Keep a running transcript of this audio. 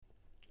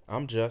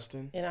I'm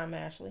Justin, And I'm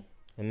Ashley.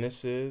 and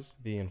this is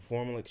the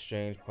Informal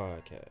Exchange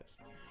Podcast,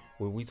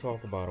 where we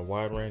talk about a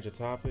wide range of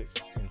topics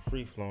in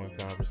free flowing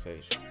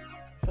conversation.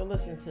 So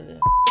listen to this.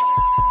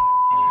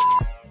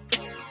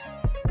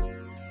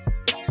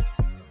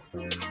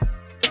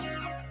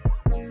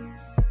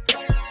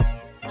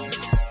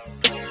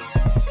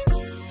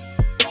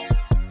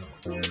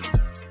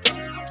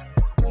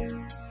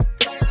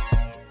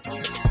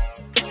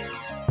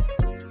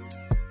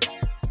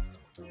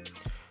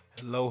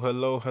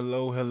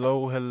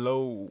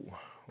 Hello.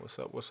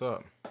 What's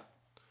up?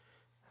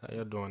 How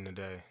y'all doing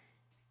today?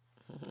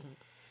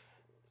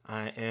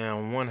 I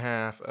am one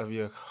half of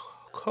your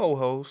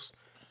co-host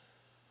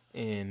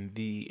in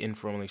the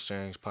Informal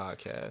Exchange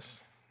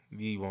Podcast,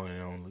 the one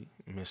and only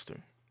Mr.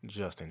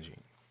 Justin G.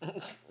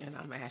 And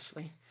I'm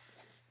Ashley.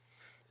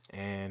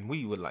 And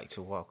we would like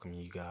to welcome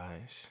you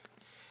guys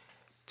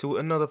to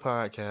another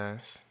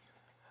podcast,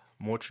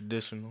 more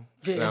traditional,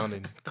 Yeah.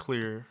 sounding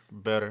clear,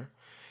 better,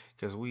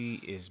 because we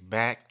is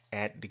back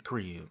at the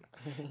crib,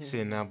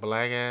 sitting our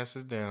black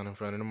asses down in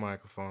front of the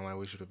microphone like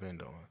we should have been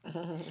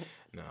doing.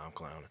 No, I'm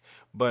clowning.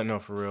 But no,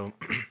 for real,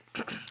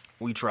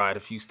 we tried a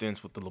few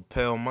stints with the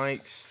lapel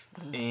mics,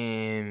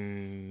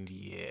 and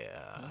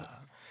yeah,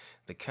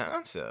 the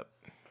concept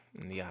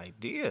and the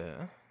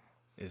idea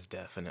is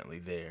definitely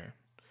there.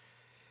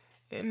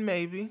 And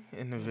maybe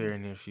in the very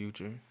near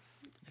future,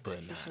 but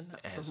Execution,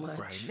 not not so as of much.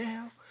 right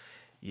now.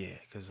 Yeah,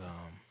 cause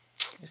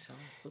It sounds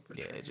super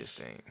yeah, trash.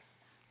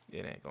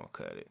 it ain't gonna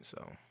cut it.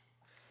 So,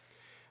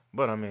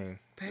 but I mean,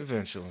 Back to the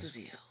eventually,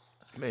 studio.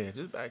 man,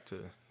 just back to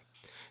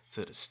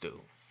the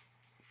stew,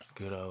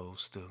 good old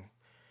stew.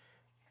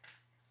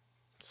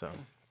 So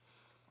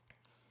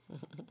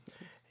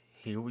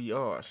here we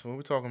are. So what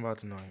we talking about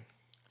tonight?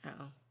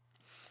 Uh-oh.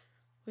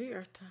 We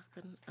are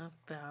talking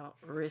about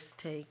risk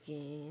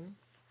taking.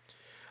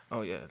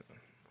 Oh yeah,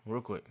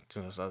 real quick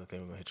to this other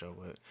thing we're gonna hit y'all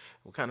with.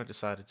 We kind of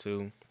decided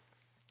to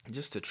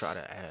just to try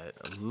to add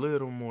a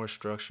little more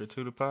structure to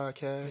the We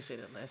podcast. said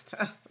it last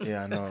time.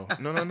 Yeah, I know.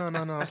 No.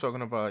 I'm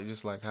talking about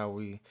just like how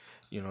we,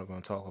 going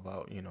to talk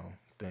about,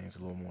 things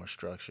a little more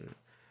structured as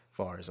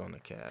far as on the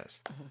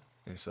cast.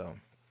 And so,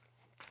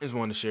 just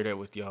wanted to share that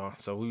with y'all.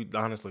 So, we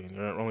honestly,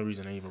 the only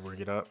reason I even bring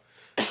it up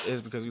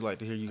is because we like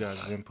to hear you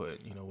guys' input.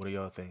 What do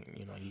y'all think?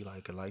 You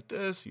like it like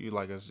this? You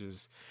like us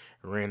just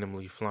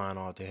randomly flying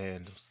off the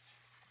handles?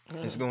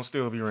 It's going to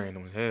still be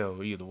random as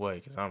hell either way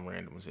because I'm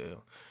random as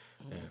hell.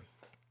 And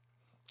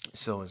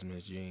so is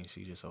Miss Jean.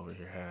 She just over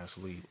here half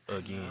asleep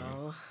again.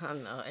 Oh, I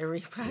know. Every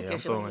podcast Yeah, I'm you're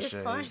throwing like, you're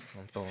shade. sleepy.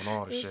 I'm throwing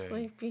all the You're shade.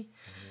 sleepy.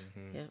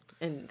 Yeah.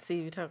 And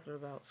see, we talked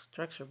about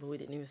structure, but we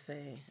didn't even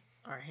say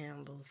our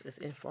handles. It's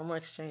Informal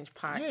Exchange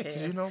Podcast. Yeah,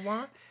 because you know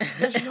why?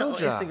 That's your on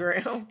job.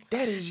 Instagram.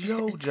 That is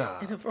your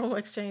job. Informal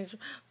Exchange I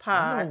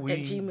Pod know at we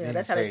Gmail. didn't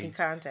That's how they say- can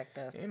contact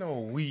us. You know,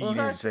 we Well,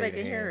 didn't how should say they the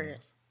can hear it?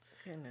 handles.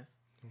 Goodness,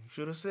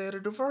 Should have said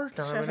it the first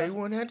time, Shut and they up.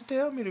 wouldn't have to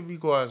tell me to be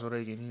quiet so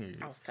they can hear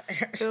I you. was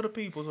tired. Tell the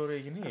people so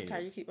they can hear I'm tired.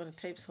 you. You keep on the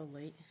tape so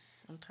late.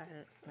 I'm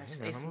tired. I just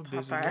Man, ate I'm some a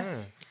busy Popeyes.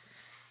 man.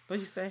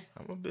 What'd you say?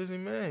 I'm a busy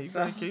man. You So,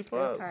 better keep still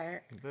up.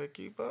 tired. You better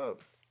keep up.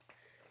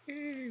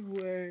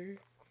 Anyway,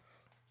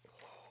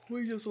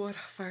 we just want to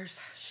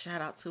first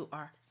shout out to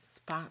our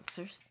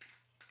sponsors,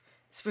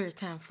 Spirit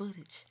Time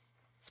Footage,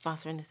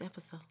 sponsoring this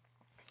episode.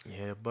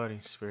 Yeah, buddy.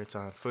 Spirit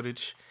time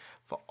footage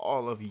for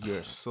all of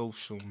your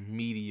social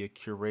media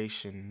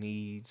curation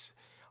needs,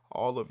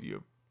 all of your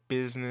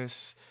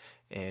business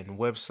and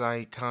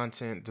website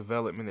content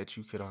development that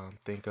you could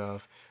think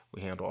of.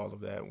 We handle all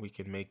of that. We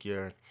can make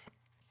your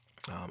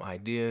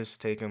ideas,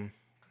 take them,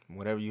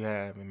 whatever you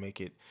have, and make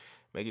it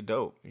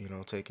dope.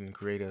 Take and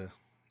create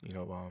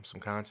some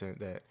content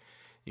that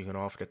you can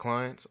offer to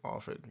clients,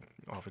 offer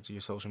to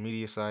your social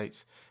media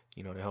sites,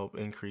 to help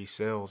increase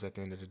sales at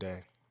the end of the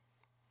day.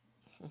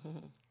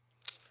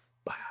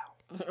 Wow.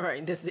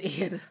 Right, this is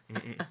the end.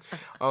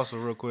 Also,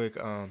 real quick,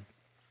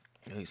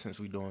 since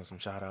we're doing some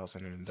shout outs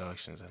and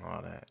introductions and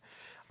all that,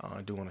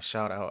 I do want to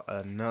shout out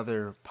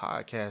another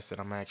podcast that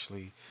I'm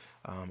actually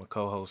a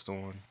co-host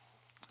on.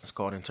 It's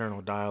called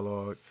Internal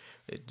Dialogue.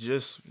 It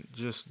just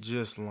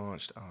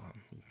launched.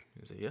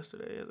 Is it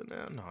yesterday? Is it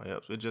now? No,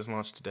 yep. It just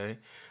launched today,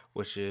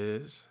 which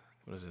is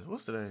what is it?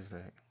 What's today's date?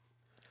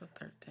 So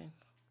 13.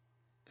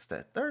 It's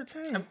that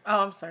 13.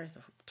 I'm sorry, it's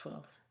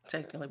 12.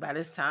 Technically, by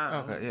this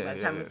time. Okay, yeah, By the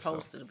yeah, time yeah, we so-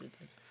 posted it.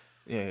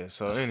 Yeah.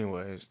 So,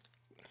 anyways,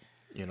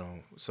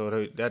 so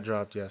that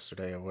dropped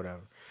yesterday or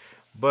whatever.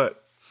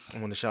 But I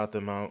want to shout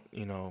them out.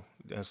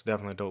 That's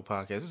definitely a dope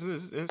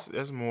podcast.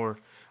 It's more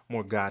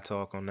guy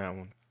talk on that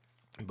one.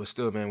 But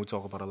still, man, we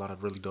talk about a lot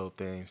of really dope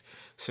things.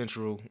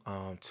 Central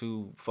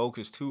to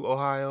focus to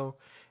Ohio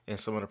and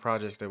some of the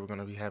projects that we're going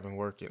to be having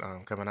working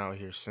coming out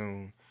here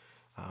soon.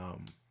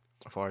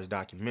 As far as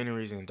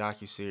documentaries and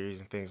docuseries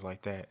and things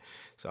like that.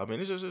 So, I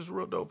mean, it's just a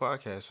real dope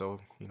podcast. So,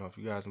 if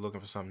you guys are looking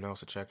for something else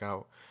to check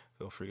out,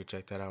 feel free to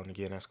check that out. And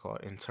again, that's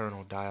called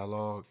Internal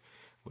Dialogue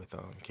with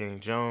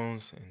King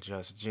Jones and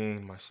Just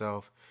Gene,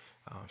 myself.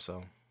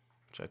 So,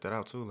 check that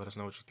out too. Let us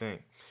know what you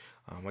think.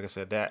 Like I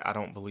said, that I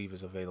don't believe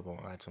is available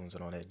on iTunes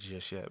and all that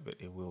just yet, but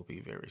it will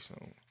be very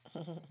soon.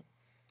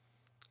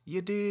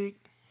 You dig?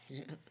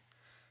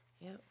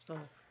 Yep. So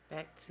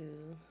back to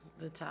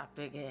the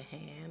topic at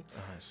hand.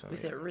 So, We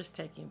said risk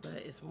taking, but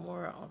it's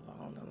more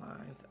along the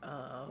lines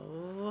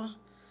of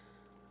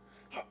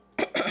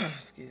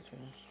excuse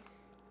me,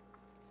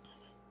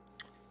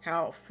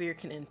 how fear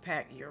can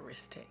impact your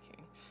risk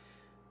taking.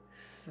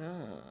 So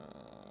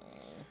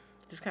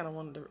just kind of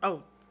wanted to.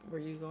 Oh, were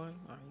you going?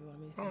 Or you want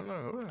me to say? Oh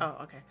no.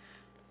 Oh, okay.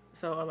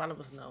 So a lot of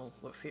us know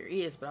what fear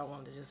is, but I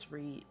wanted to just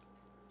read,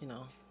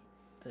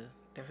 the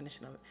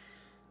definition of it.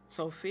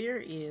 So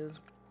fear is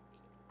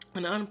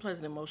an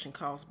unpleasant emotion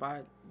caused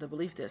by the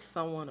belief that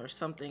someone or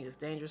something is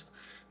dangerous,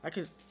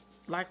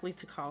 likely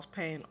to cause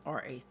pain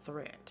or a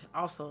threat.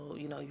 Also,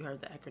 you heard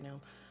the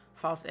acronym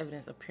false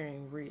evidence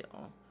appearing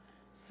real.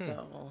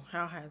 So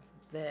how has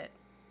that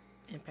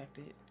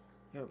impacted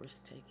your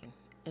risk taking?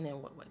 And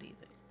in what way do you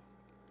think?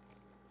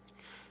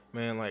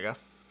 Man, like I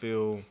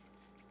feel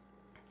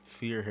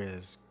fear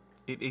has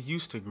it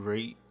used to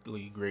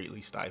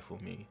greatly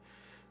stifle me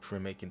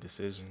from making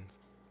decisions.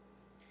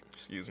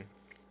 Excuse me.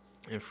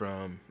 And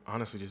from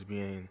honestly just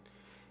being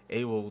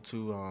able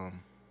to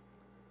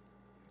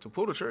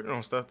pull the trigger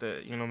on stuff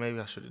that, maybe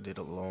I should have did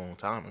a long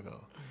time ago.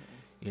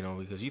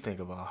 Because you think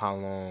about how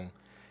long,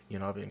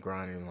 I've been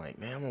grinding like,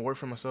 man, I'm gonna work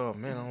for myself.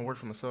 Man, I'm gonna work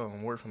for myself. I'm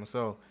gonna work for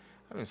myself.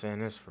 I've been saying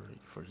this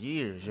for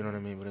years, you know what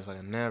I mean? But it's like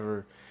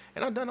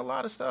and I've done a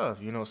lot of stuff,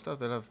 stuff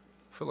that I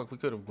feel like we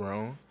could have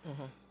grown,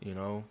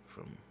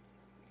 from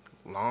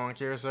lawn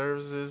care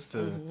services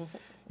to,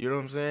 you know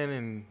what I'm saying,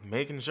 and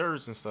making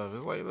shirts and stuff.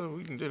 It's like, look,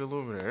 we did a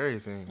little bit of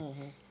everything,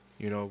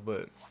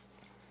 but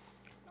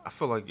I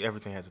feel like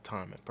everything has a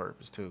time and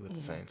purpose too at the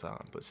same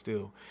time. But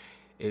still,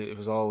 it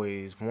was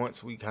always,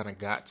 once we kind of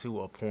got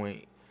to a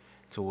point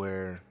to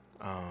where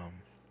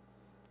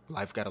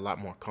life got a lot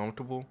more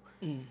comfortable,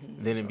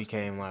 then it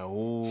became like,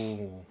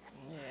 ooh,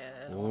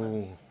 Yeah.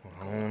 ooh,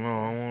 I don't know,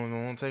 I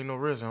don't want to take no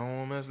risk. I don't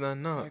want to mess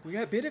nothing up. Like we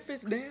got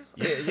benefits now.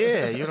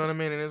 Yeah, you know what I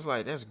mean? And it's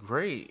like, that's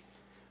great.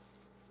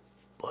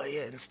 But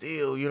yeah, and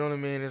still, you know what I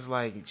mean? It's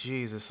like,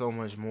 geez, there's so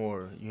much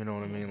more, you know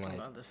what I mean? Like, On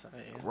the other side,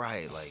 yeah.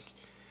 right, like,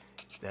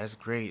 that's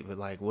great, but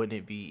like, wouldn't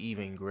it be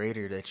even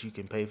greater that you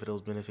can pay for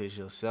those benefits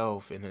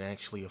yourself and then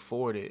actually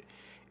afford it,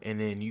 and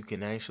then you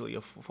can actually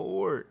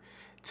afford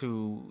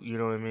to, you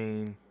know what I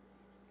mean,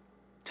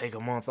 take a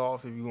month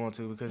off if you want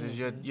to, because it's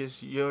your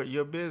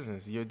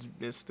business.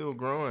 It's still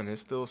growing,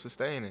 it's still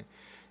sustaining.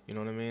 You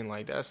know what I mean?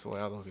 Like, that's the way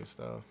I look at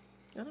stuff.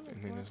 And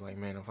then it's like,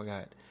 man, if I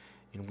got,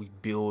 we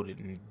build it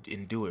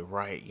and do it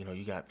right.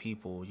 You got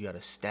people, you got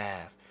a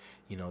staff,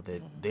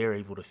 that they're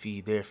able to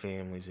feed their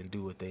families and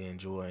do what they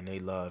enjoy and they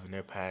love and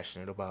they're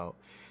passionate about.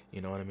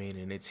 You know what I mean?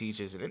 And it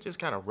teaches and it just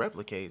kind of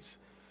replicates.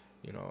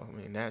 I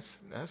mean, that's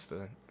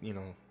the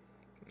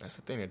that's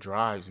the thing that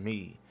drives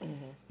me.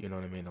 You know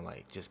what I mean? To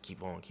like just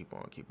keep on.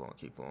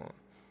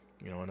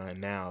 And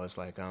now it's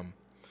like I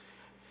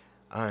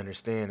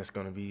understand it's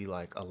gonna be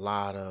like a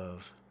lot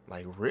of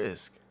like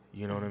risk.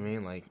 You know what I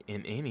mean? Like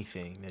in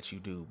anything that you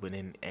do, but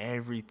in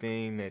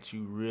everything that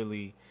you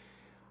really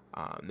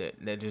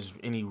that just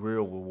any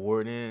real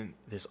reward in,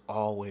 there's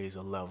always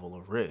a level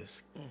of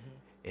risk,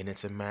 and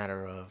it's a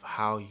matter of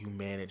how you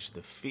manage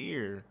the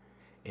fear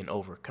and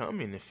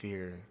overcoming the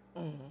fear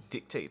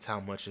dictates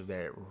how much of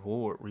that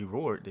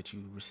reward that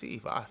you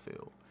receive. I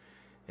feel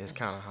it's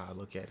kind of how I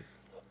look at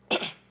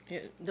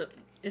it.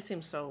 It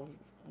seems so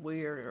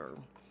weird or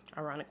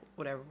ironic,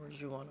 whatever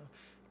words you want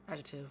to,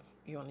 adjective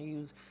you want to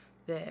use,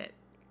 that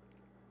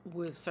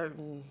with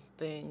certain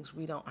things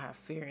we don't have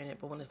fear in it,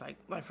 but when it's like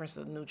for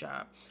instance, a new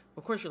job,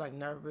 of course you're like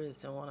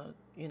nervous and want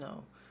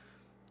to,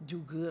 do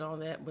good on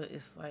that, but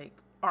it's like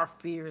our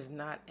fear is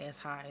not as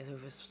high as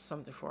if it's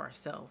something for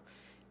ourselves.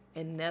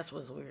 And that's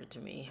what's weird to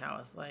me, how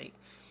it's like,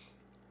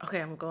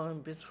 okay, I'm going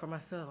business for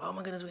myself. Oh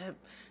my goodness, we have,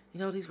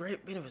 these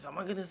great benefits. Oh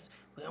my goodness,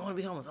 we don't want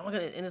to be homeless. Oh my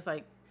goodness. And it's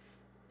like,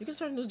 you can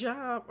start a new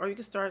job or you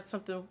can start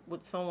something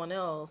with someone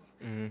else.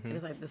 And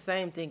it's like the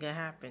same thing can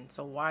happen.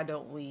 So why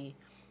don't we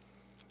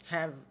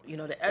have,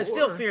 there's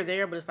still fear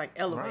there, but it's like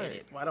elevated.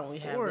 Right. Why don't we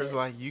have Or it's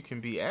like you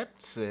can be at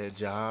said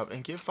job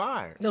and get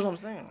fired. That's what I'm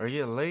saying. Or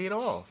get laid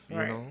off, you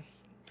know?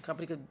 The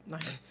company could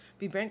like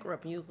be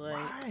bankrupt and you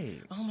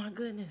like, oh my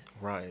goodness.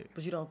 Right.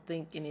 But you don't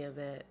think any of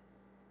that,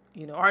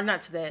 or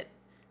not to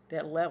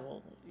that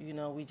level.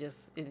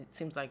 It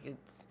seems like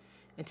it's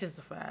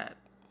intensified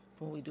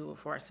when we do it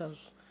for ourselves.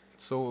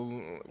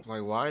 So,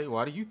 like,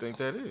 why do you think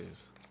that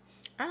is?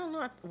 I don't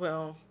know.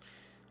 Well,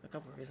 a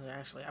couple of reasons,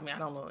 actually. I mean, I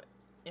don't know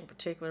in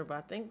particular, but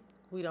I think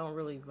we don't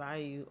really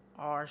value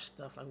our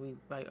stuff like we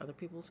value other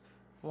people's,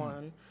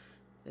 one.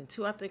 And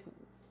two, I think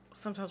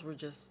sometimes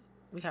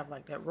we have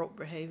like that rote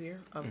behavior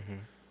of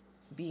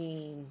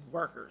being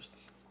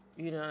workers.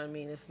 You know what I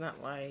mean? It's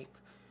not like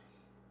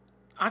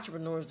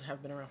entrepreneurs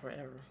have been around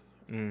forever,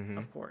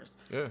 of course.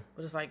 Yeah.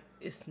 But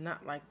it's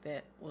not like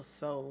that was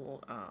so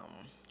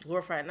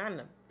glorified, not in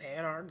a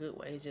bad or a good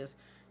way.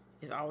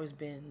 It's always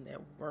been that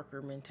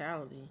worker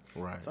mentality.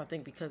 Right. So I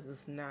think because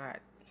it's not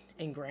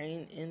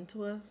ingrained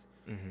into us,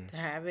 to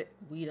have it,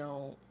 we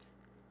don't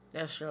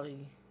necessarily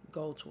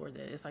go toward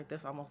that. It's like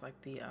that's almost like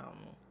the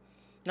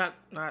not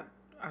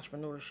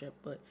entrepreneurship,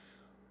 but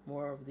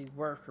more of the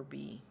worker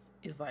bee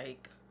is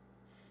like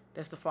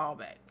that's the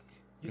fallback.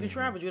 You can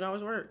try, but you don't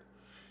always work.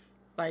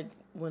 Like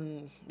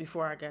when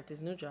before I got this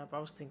new job, I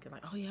was thinking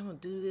like, oh yeah, I'm gonna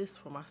do this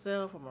for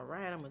myself. I'm gonna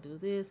write. I'm gonna do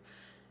this,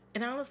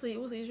 and honestly,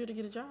 it was easier to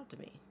get a job to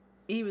me,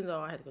 even though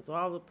I had to go through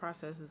all the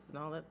processes and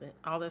all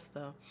that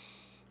stuff.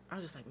 I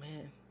was just like,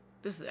 man,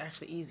 this is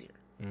actually easier.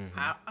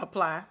 I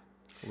apply,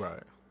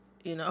 Right.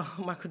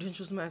 my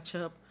credentials match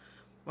up,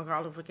 my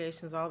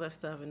qualifications, all that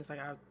stuff, and it's like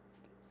I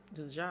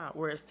do the job.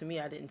 Whereas to me,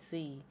 I didn't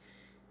see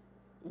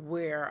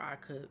where I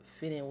could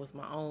fit in with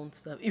my own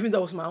stuff, even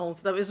though it's my own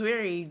stuff. It's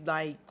very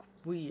like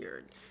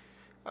weird.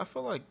 I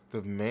feel like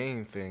the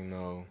main thing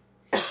though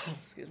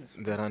Excuse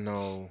me. that I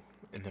know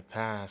in the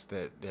past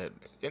that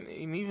and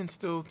even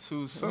still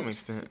to some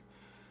extent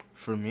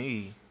for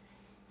me,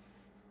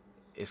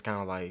 it's kind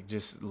of like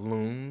just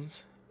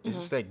looms. It's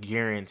just that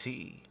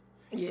guarantee.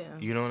 Yeah.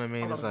 You know what I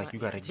mean? Although It's it's like not you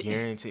got to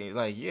guaranteed. guarantee,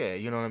 like, yeah,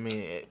 you know what I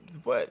mean.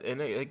 But and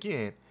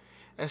again,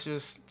 that's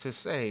just to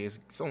say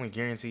it's only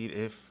guaranteed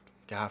if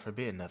God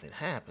forbid nothing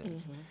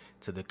happens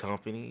to the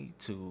company,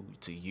 to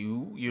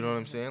you. You know what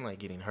I'm saying? Like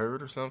getting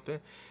hurt or something.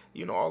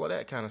 All of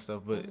that kind of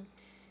stuff. But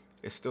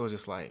it's still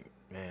just like,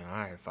 man, all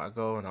right, if I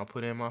go and I'll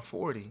put in my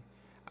 40,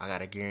 I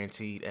got a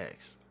guaranteed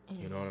X.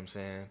 You know what I'm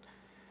saying?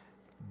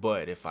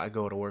 But if I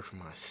go to work for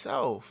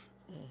myself,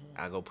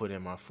 I go put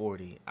in my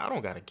 40, I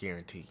don't got a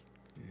guarantee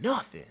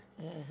nothing.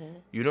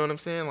 You know what I'm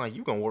saying? Like,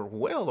 you going to work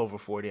well over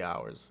 40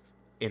 hours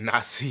and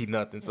not see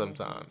nothing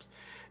sometimes.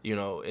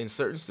 In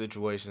certain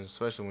situations,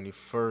 especially when you're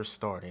first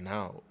starting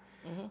out.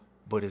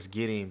 But it's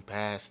getting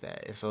past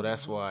that. And so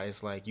that's why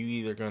it's like you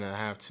either going to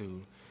have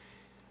to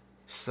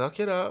suck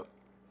it up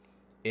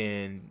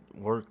and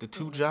work the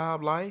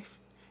two-job life.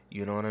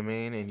 You know what I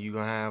mean? And you're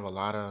going to have a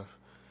lot of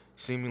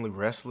seemingly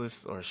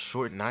restless or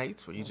short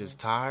nights where you're just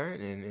tired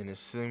and it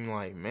seems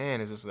like, man,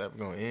 is this ever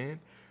going to end?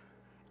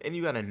 And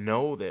you got to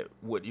know that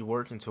what you're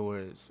working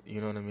towards, you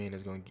know what I mean,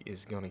 is going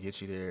to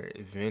get you there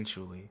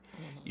eventually.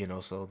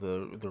 So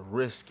the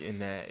risk in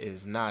that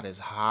is not as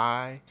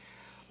high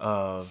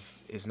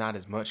it's not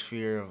as much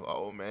fear of,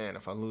 oh man,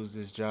 if I lose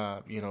this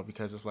job,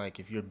 because it's like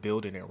if you're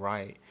building it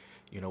right,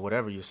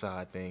 whatever your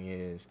side thing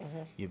is,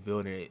 you're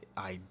building it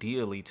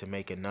ideally to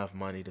make enough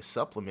money to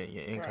supplement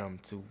your income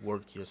to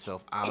work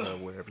yourself out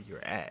of wherever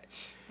you're at.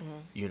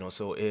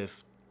 So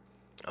if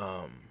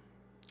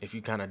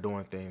you're kind of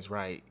doing things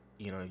right,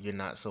 you're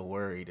not so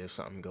worried if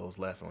something goes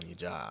left on your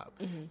job,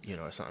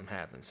 or something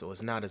happens. So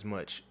it's not as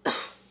much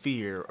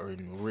fear or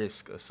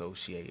risk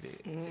associated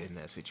in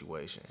that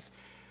situation.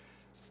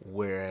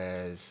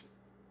 Whereas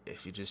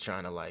if you're just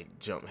trying to like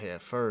jump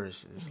head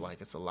first, it's like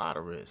it's a lot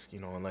of risk,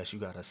 unless you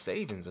got a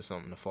savings or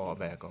something to fall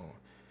back on,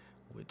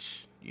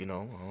 which, I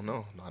don't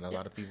know, not a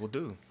lot of people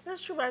do.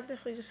 That's true, but I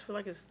definitely just feel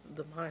like it's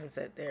the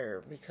mindset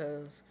there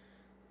because,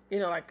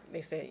 like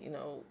they said,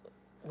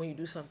 when you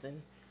do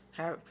something,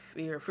 have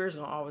fear. Fear is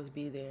gonna always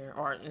be there,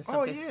 or in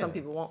some cases, some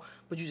people won't.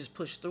 But you just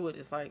push through it.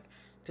 It's like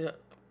to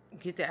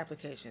get the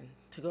application,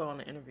 to go on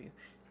the interview,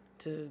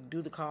 to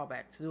do the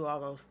callback, to do all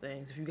those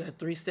things. If you got a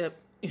 3-step,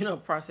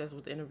 process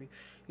with the interview,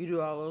 you do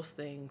all those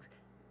things,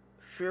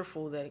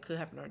 fearful that it could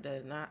happen or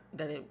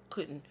that it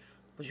couldn't.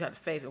 But you have the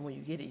faith, and when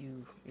you get it,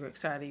 you're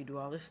excited. You do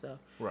all this stuff.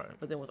 Right.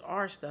 But then with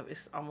our stuff,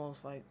 it's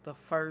almost like the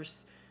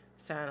first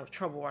sign of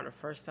trouble or the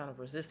first sign of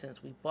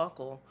resistance. We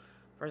buckle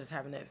versus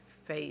having that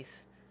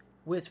faith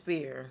with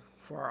fear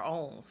for our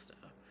own stuff.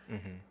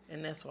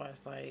 And that's why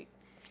it's like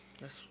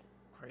that's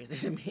crazy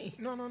to me.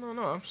 No.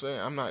 I'm saying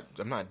I'm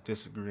not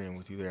disagreeing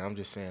with you there. I'm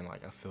just saying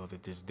like I feel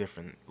that there's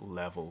different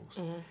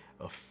levels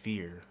of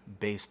fear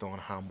based on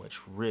how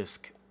much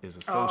risk is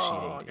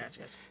associated. Oh,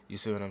 gotcha. You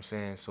see what I'm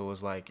saying? So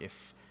it's like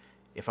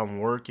if I'm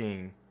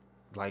working,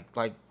 like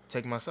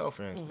take myself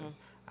for instance,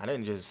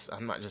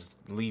 I'm not just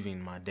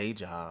leaving my day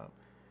job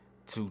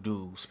to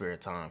do spare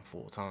time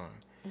full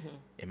time.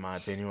 In my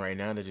opinion, right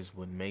now, that just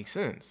wouldn't make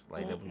sense.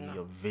 Like that would be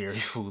a very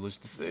foolish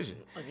decision.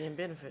 Again,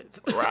 benefits.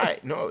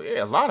 Right? No,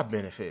 yeah, a lot of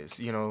benefits,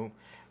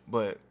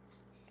 but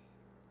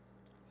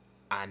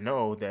I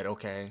know that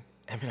okay.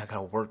 I mean, I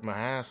gotta work my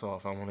ass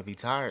off. I want to be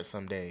tired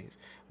some days,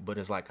 but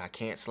it's like I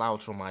can't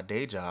slouch on my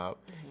day job,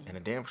 and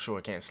I damn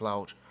sure can't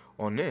slouch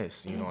on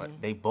this.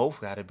 They both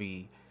got to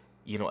be,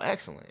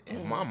 excellent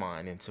in my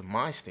mind and to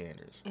my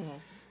standards.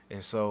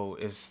 And so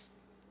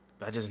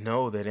I just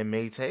know that it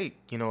may take,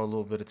 a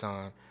little bit of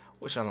time,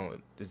 which I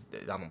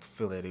don't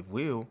feel that it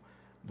will,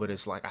 but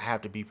it's like I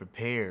have to be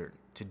prepared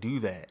to do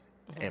that.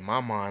 In my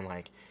mind,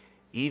 like,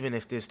 even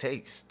if this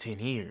takes 10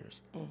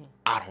 years,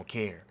 I don't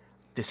care.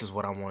 This is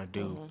what I want to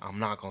do. I'm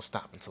not going to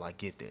stop until I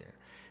get there.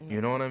 You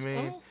know what I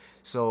mean?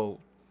 So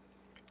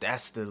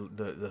that's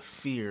the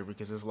fear,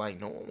 because it's like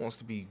no one wants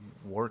to be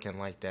working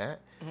like that.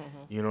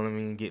 You know what I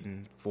mean?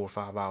 Getting 4 or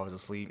 5 hours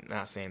of sleep.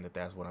 Not saying that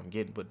that's what I'm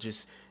getting, but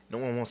just no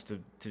one wants to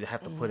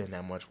have to put in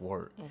that much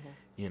work.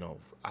 You know,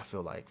 I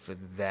feel like for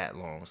that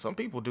long. Some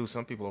people do.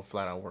 Some people are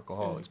flat out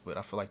workaholics, but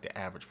I feel like the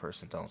average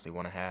person don't. They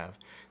want to have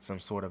some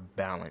sort of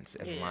balance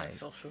in life.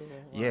 Social life.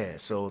 Yeah,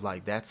 so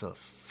like that's a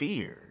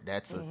fear.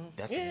 That's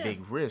a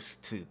big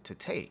risk to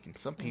take, and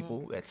some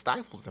people that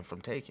stifles them from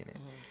taking it.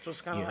 So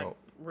it's kind of You like know,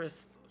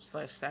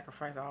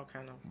 risk/sacrifice, all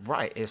kind of.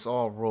 right, it's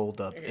all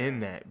rolled up in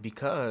that,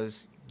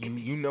 because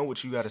you know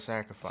what you got to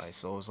sacrifice.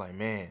 So it's like,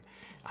 man,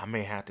 I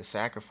may have to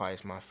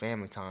sacrifice my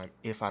family time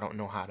if I don't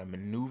know how to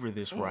maneuver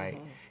this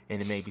right,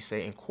 and it maybe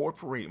say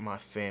incorporate my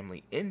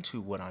family into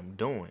what I'm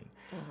doing.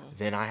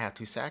 Then I have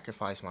to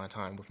sacrifice my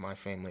time with my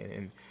family,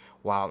 and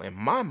while in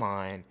my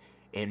mind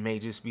it may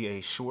just be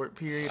a short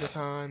period of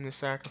time to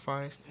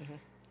sacrifice,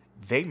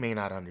 they may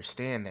not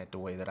understand that the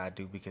way that I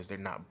do, because they're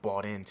not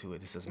bought into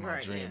it. This is my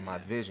dream, my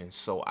vision.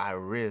 So I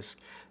risk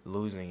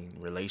losing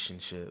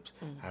relationships.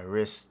 I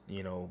risk,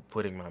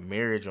 putting my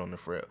marriage on the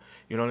frail.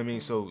 You know what I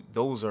mean? So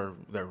those are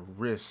the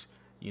risks,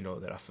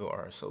 that I feel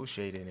are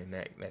associated in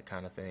that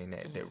kind of thing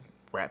that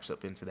wraps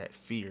up into that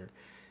fear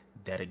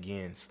that,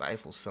 again,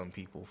 stifles some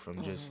people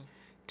from just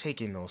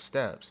taking those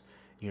steps.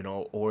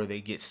 Or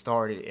they get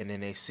started and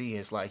then they see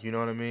it's like, you know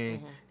what I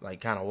mean?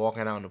 Like kind of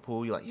walking out in the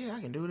pool, you're like, yeah, I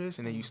can do this.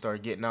 And then you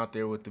start getting out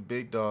there with the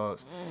big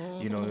dogs,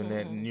 and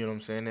that, you know what I'm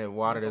saying? That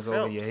water that's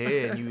over your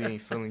head,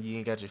 and you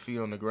ain't got your feet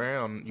on the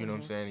ground, you know what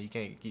I'm saying? You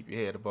can't keep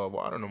your head above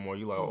water no more.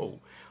 You're like, oh,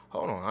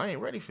 hold on, I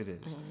ain't ready for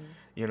this.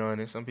 And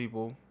then some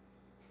people,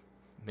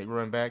 they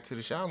run back to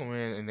the shallow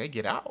end and they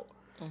get out.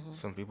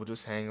 Some people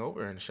just hang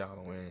over in the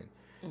shallow end.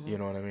 You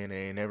know what I mean?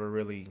 They never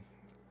really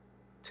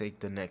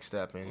take the next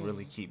step and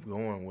really keep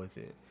going with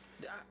it.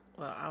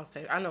 Well, I'll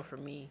say, I know for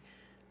me,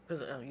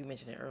 because you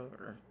mentioned it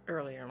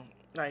earlier,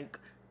 like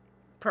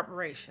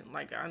preparation.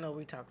 Like I know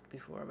we talked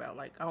before about,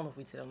 like, I don't know if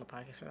we said on the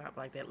podcast or not,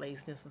 but like that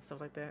laziness and stuff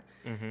like that.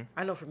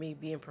 I know for me,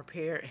 being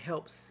prepared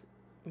helps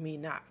me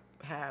not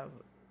have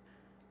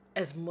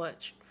as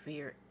much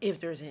fear,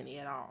 if there's any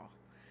at all.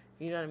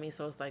 You know what I mean?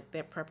 So it's like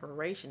that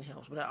preparation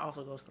helps, but that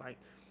also goes to like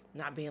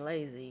not being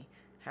lazy,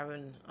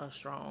 having a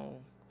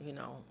strong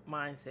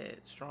mindset,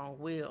 strong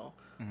will,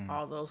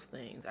 all those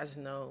things. I just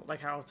know, like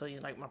how I was telling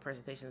you, like my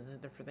presentations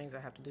and different things I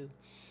have to do.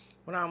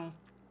 When I'm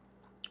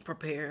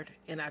prepared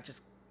and I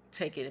just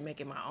take it and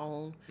make it my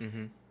own,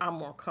 I'm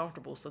more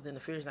comfortable. So then the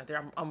fear is not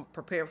there. I'm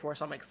prepared for it,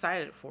 so I'm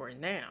excited for it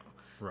now.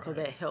 Right. So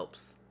that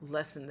helps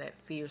lessen that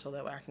fear, so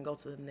that way I can go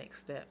to the next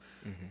step.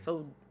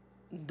 So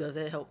does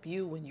that help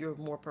you when you're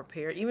more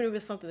prepared, even if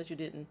it's something that you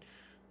didn't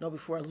know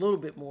before, a little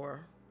bit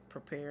more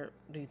prepared?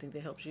 Do you think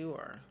that helps you?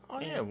 Or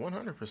yeah,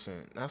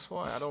 100%. That's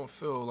why I don't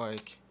feel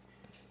like,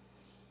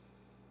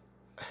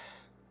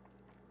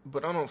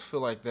 but I don't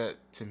feel like that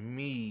to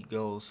me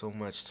goes so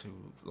much to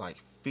like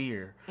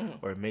fear,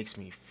 or it makes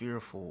me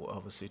fearful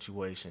of a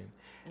situation.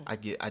 I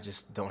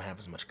just don't have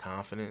as much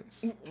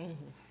confidence.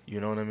 You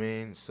know what I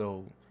mean?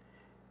 So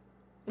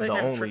like the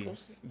only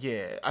trickles.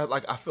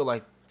 I feel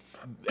like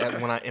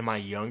when I in my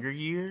younger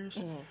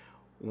years,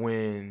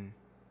 when,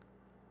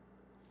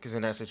 because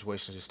in that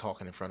situation, just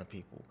talking in front of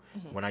people.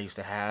 When I used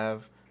to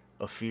have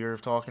a fear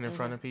of talking in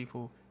front of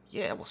people,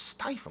 it was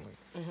stifling.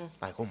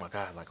 Like, oh my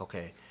God, like,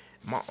 okay,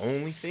 my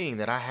only thing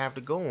that I have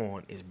to go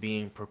on is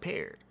being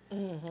prepared.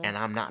 And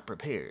I'm not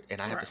prepared. And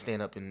I have to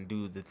stand up and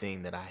do the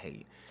thing that I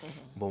hate.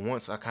 But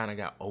once I kind of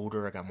got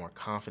older, I got more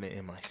confident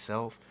in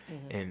myself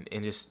and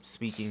just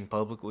speaking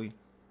publicly.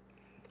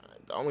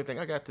 The only thing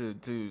I got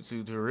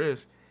to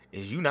risk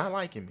is you not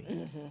liking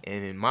me.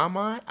 And in my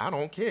mind, I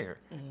don't care.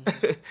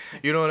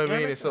 You know what I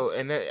mean? And so,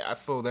 I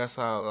feel that's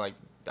how, like,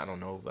 I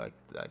don't know, like,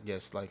 I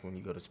guess, like, when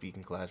you go to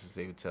speaking classes,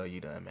 they would tell you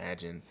to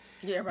imagine,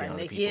 right,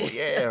 naked.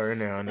 People, or in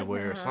their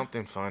underwear or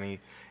something funny.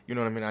 You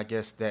know what I mean? I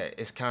guess that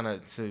it's kind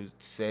of to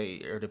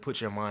say, or to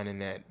put your mind in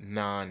that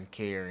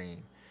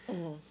non-caring,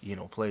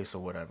 place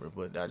or whatever.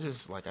 But I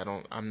just, like, I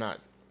don't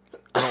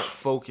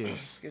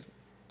focus,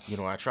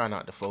 I try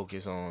not to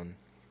focus on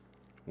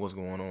what's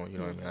going on, you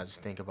know what I mean? I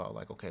just think about,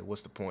 like, okay,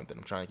 what's the point that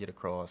I'm trying to get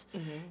across,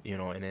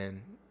 and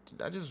then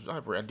I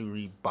do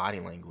read body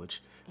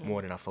language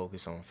more than I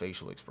focus on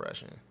facial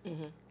expression. I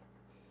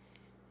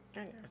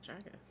gotcha.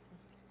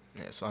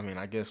 Yeah, so I mean,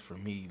 I guess for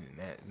me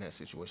in that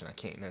situation, I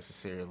can't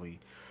necessarily,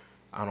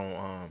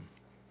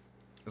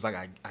 it's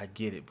like I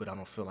get it, but I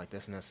don't feel like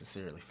that's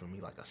necessarily for me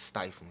like a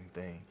stifling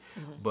thing.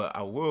 But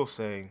I will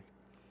say,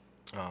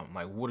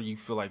 like, what do you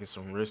feel like is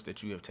some risks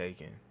that you have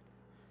taken?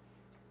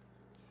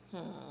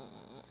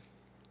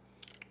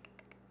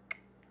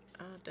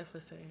 I'll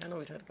definitely say, I know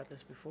we talked about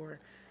this before,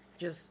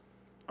 just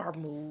our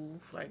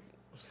move, like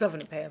stuff in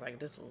the past, like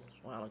this was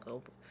a while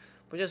ago,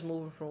 but just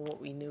moving from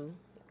what we knew,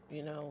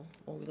 when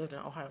we lived in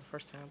Ohio the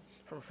first time,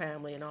 from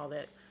family and all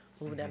that,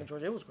 moving down to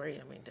Georgia, it was great.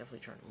 I mean, definitely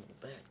trying to move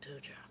back to a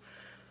job.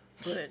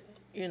 But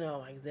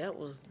like that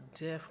was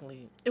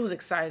definitely, it was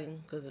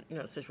exciting because,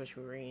 the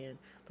situation we were in.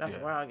 But after a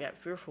Yeah. while, I got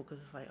fearful because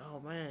it's like, oh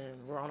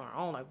man, we're on our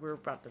own. Like, we're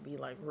about to be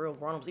like real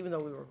grown ups, even though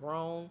we were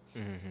grown,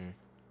 Mhm.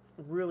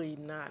 really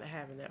not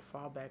having that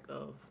fallback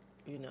of,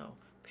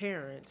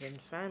 parents and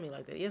family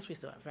like that. Yes, we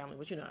still have family,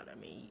 but you know what I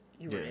mean.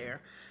 You were Yeah.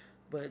 there.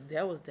 But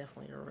that was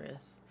definitely a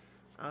risk.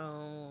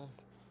 Um,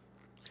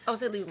 I would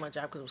say leaving my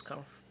job because it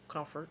was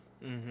comfort.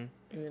 Mhm.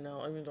 Even though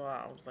I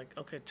was like,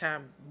 okay,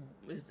 time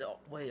is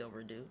way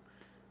overdue.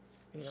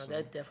 So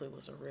That definitely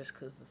was a risk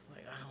because it's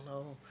like, I don't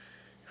know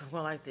if I'm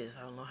going like this.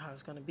 I don't know how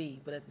it's going to be.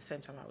 But at the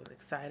same time, I was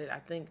excited. I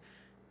think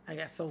I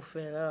got so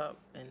fed up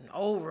and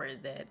over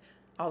it that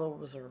although it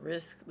was a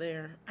risk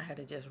there, I had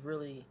to just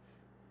really,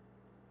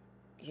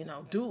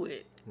 do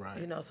it.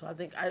 right. So I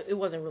think it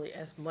wasn't really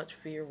as much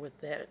fear with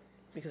that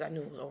because I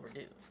knew it was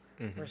overdue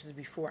Mhm. versus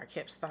before I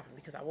kept stopping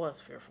because I was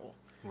fearful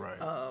Right.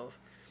 of,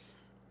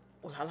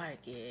 well, I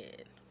like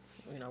it.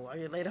 Will I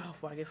get laid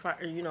off? Will I get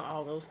fired?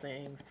 All those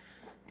things.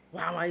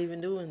 Why am I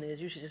even doing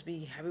this? You should just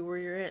be happy where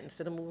you're at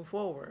instead of moving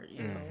forward.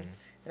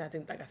 And I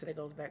think, like I said, it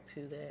goes back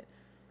to that,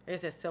 I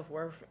guess that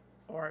self-worth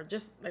or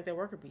just like that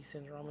worker bee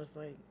syndrome. It's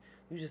like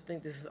you just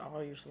think this is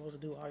all you're supposed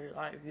to do all your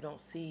life. You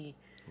don't see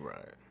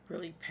Right.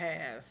 really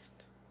past,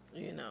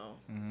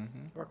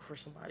 Mhm. working for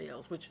somebody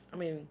else, which, I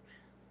mean,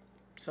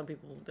 some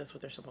people, that's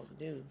what they're supposed to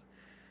do.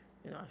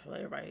 I feel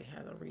like everybody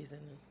has a reason.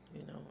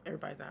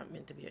 Everybody's not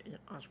meant to be an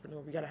entrepreneur.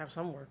 We got to have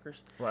some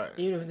workers, Right.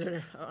 even if they're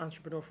an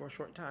entrepreneur for a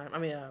short time. I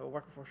mean, a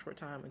worker for a short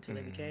time until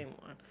they Mhm. became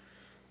one.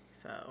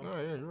 So, No,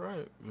 yeah, you're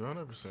right. You're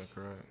 100%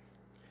 correct.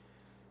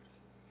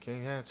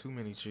 Can't have too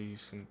many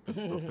chiefs up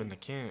in the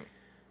camp.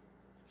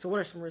 so what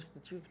are some risks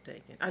that you've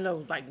taken? I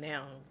know, like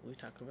now we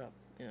talk about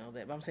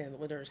that, but I'm saying,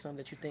 what are some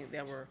that you think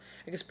that were,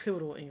 I guess,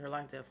 pivotal in your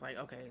life? That's like,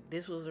 okay,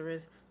 this was a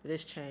risk, but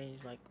this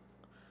changed like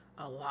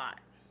a lot.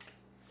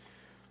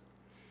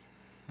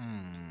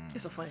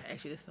 It's so funny to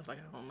ask you this stuff. Like,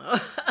 I don't know.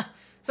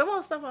 Some of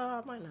the stuff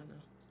I might not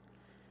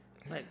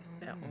know. Like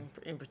that one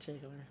in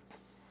particular.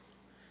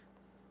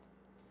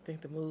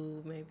 Think the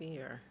move maybe,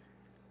 or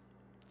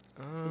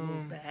the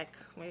move Um, back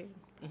maybe.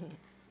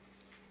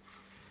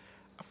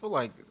 I feel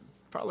like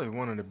probably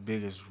one of the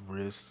biggest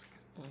risks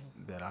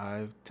that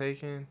I've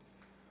taken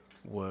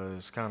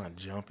was kind of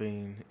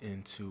jumping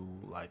into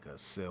like a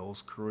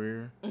sales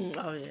career.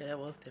 Oh yeah, that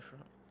was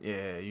different.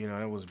 Yeah,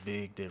 that was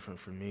big different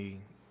for me.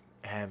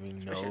 Having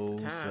Especially at the no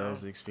time.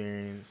 sales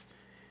experience.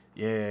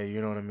 Yeah,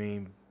 you know what I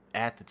mean?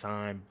 At the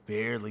time,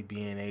 barely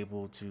being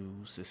able to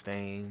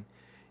sustain,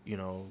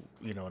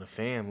 the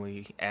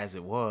family as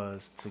it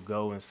was to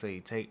go and say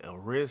take a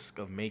risk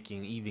of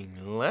making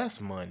even less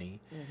money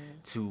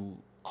to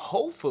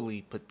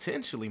hopefully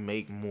potentially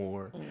make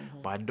more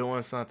by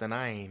doing something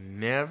I ain't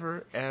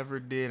never ever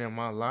did in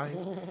my life,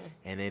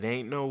 and it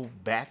ain't no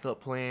backup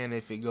plan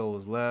if it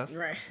goes left.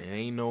 Right. It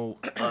ain't no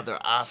other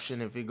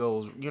option if it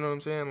goes. You know what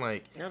I'm saying?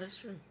 Like No, that's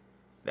true.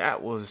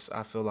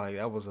 I feel like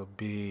that was a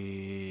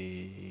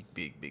big,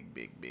 big, big,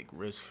 big, big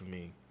risk for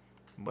me.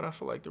 But I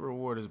feel like the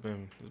reward has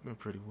been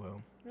pretty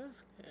well.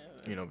 That's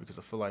good. Because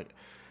I feel like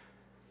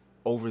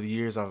over the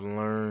years I've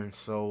learned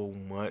so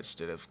much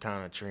that have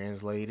kind of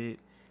translated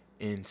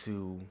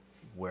into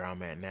where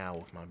I'm at now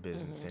with my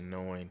business and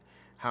knowing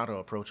how to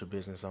approach a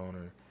business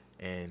owner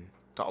and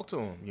talk to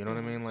them. You know what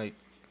I mean? Like,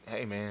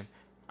 hey man,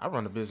 I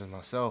run a business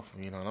myself,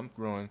 and I'm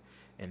growing,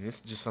 and this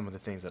is just some of the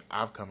things that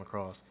I've come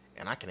across,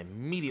 and I can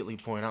immediately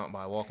point out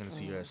by walking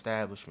into your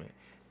establishment.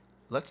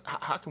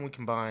 How can we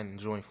combine and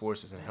join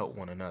forces and help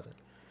one another?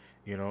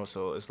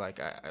 So it's like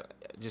I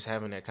just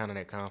having that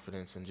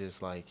confidence and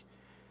just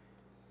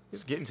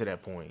getting to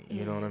that point.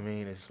 You know what I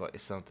mean? It's like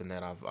it's something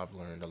that I've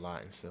learned a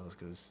lot in sales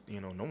because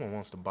no one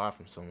wants to buy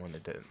from someone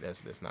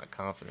that's not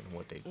confident in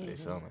what they're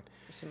selling.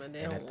 Assuming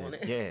they And don't want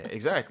it. yeah,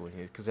 exactly.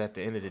 Because at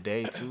the end of the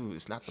day, too,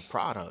 it's not the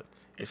product,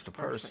 it's the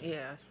person.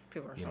 Yeah,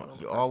 people are selling on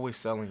the You're person. always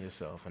selling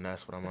yourself, and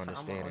that's what I'm That's how I'm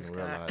understanding always and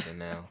got. realizing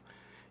now.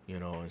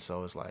 And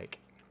so it's like,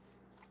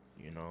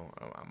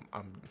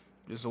 I'm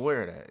just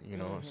aware of that.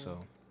 So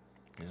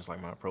it's just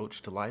like my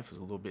approach to life is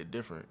a little bit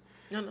different,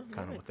 No, that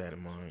kind of makes with that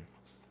in mind.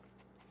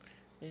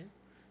 Yeah,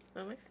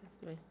 that makes sense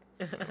to me.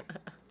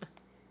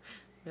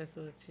 That's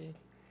what you.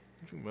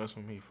 What you mess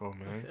with me for,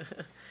 man?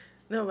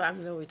 No, but I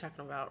know we're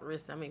talking about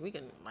risk. I mean, we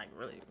can like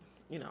really,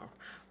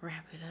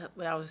 wrap it up.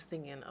 But I was just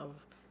thinking of,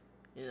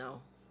 you know,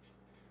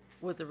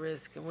 with the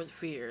risk and with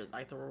fear,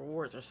 like the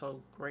rewards are so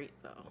great,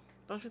 though,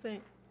 don't you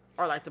think?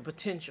 Or like the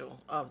potential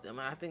of them.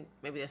 And I think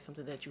maybe that's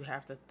something that you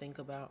have to think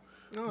about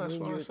No, that's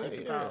when what I you're say.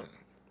 thinking Yeah. about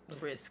the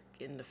risk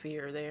and the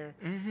fear there.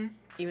 Mm-hmm.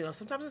 Even though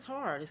sometimes it's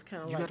hard. It's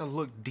kind of You like, gotta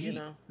look deep.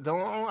 know.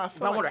 Don't I feel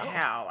But I like wonder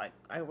how. Like,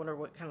 I wonder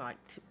what kind of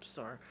like tips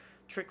or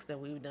tricks that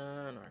we've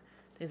done or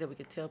things that we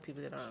could tell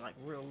people that are like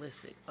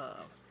realistic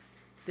of.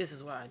 This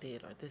is what I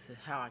did, or this is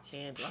how I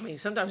can do. I mean,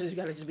 sometimes you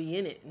gotta just be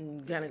in it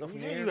and kind of go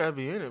from Yeah, there. you gotta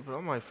be in it, but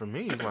I'm like, for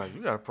me, it's like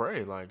you gotta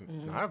pray. Like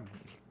I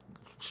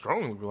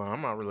strongly believe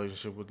I'm not in a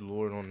relationship with the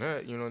Lord on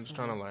that. Just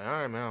trying to like, all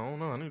right, man, I don't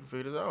know, I need to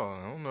figure this out.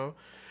 I don't know.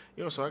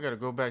 So I gotta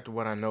go back to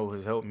what I know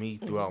has helped me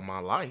throughout my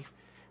life.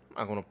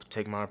 I'm not gonna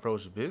take my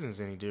approach to business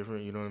any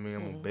different. You know what I mean?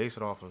 I'm gonna base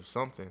it off of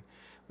something.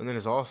 But then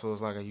it's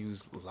like I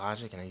use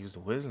logic and I use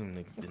the wisdom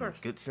and the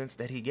good sense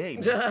that he gave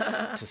me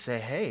to say,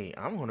 hey,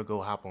 I'm gonna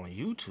go hop on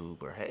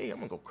YouTube, or hey, I'm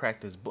gonna go crack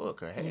this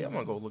book, or hey, I'm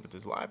gonna go look at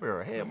this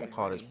library, or hey, I'm gonna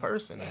call this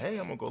person, or hey,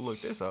 I'm gonna go look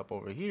this up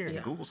over here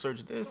and Google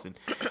search this, and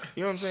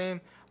you know what I'm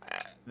saying?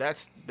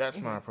 That's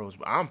my approach.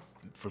 But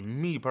for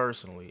me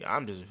personally,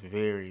 I'm just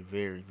very,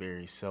 very,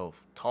 very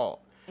self-taught,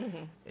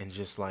 and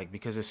just like,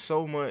 because it's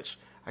so much.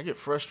 I get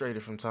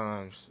frustrated from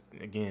times,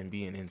 again,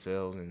 being in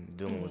sales and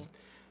dealing with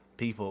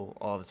people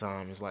all the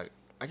time. It's like,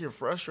 I get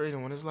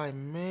frustrated when it's like,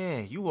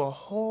 man, you a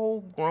whole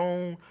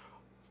grown,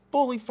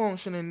 fully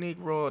functioning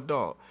Negro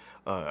adult,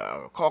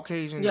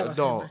 Caucasian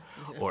adult,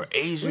 or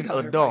Asian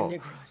adult.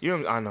 You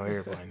know, I know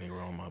everybody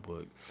Negro on my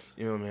book.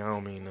 You know what I mean? I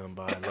don't mean nothing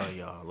by it. Love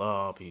y'all, love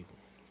all people.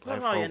 Black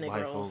folk,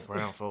 white folk,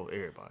 brown folk,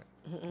 everybody.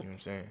 You know what I'm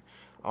saying?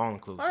 All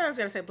inclusive. I was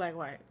gonna say black,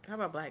 white. How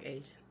about black,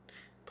 Asian?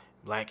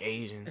 Black,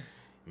 Asian,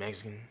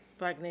 Mexican.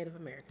 Black, Native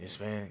American.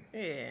 Hispanic.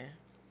 Yeah.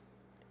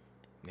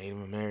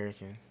 Native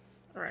American.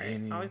 Right.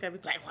 Indian. Always gotta be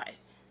black, white.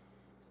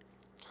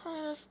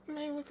 Oh, that's the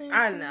main thing.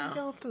 I know.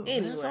 Go through.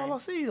 Anyway. That's all I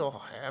see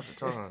half the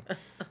time.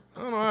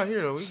 I don't know out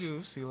here though. We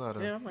do see a lot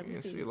of. Yeah, like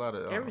we see a lot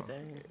of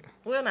everything. Yeah.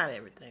 Well, not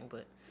everything,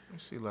 but We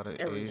see a lot of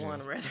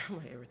everyone Asian. rather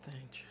everything.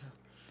 True.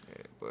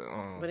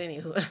 Yeah, But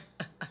anywho,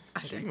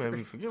 shit, you made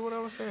me forget what I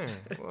was saying.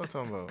 What I was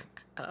talking about?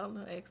 I don't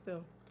know. Ask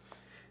them.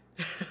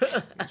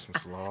 Get some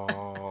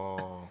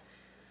slaw.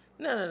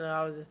 No.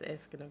 I was just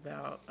asking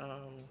about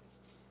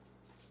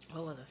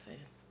what was I saying?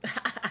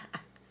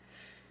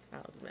 I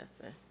was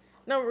messing.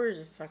 No, we were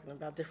just talking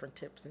about different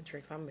tips and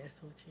tricks. I'm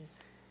messing with you.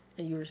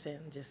 And you were saying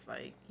just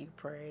like you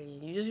pray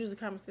and you just use the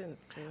common sense.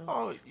 You know?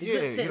 Oh The yeah,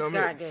 good sense you know what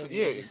I God mean? gave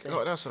you, as you said.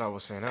 Oh, that's what I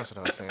was saying.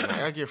 Like,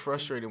 I get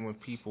frustrated when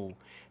people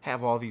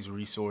have all these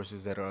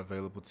resources that are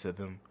available to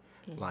them,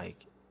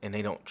 like, and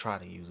they don't try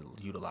to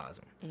utilize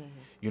them.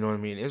 You know what I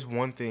mean? It's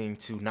one thing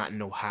to not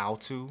know how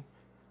to,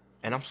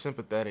 and I'm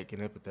sympathetic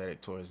and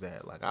empathetic towards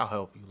that. Like, I'll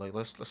help you. Like,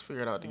 let's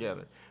figure it out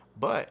together.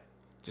 But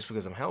just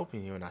because I'm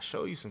helping you and I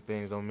show you some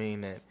things don't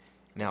mean that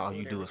now all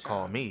you do is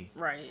call me.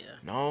 Right, yeah.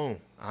 No,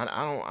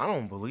 I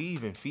don't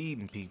believe in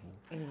feeding people.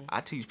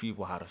 I teach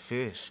people how to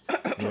fish. You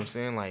know what I'm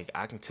saying? Like,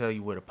 I can tell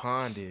you where the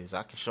pond is.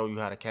 I can show you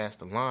how to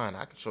cast a line.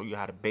 I can show you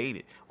how to bait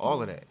it.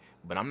 All of that.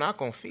 But I'm not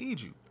gonna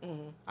feed you.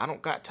 I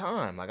don't got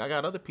time. Like, I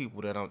got other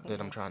people that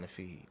I'm trying to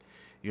feed.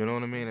 You know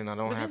what I mean? And I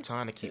don't have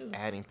time to keep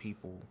adding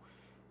people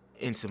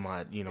into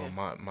my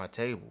my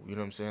table. You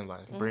know what I'm saying?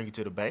 Like, bring you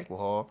to the banquet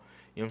hall.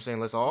 You know what I'm saying?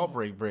 Let's all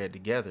break bread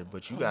together,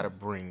 but you got to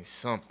bring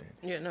something.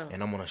 Yeah, no.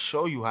 And I'm going to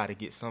show you how to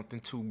get something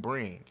to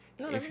bring,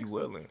 if you're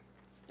willing.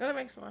 No, that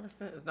makes a lot of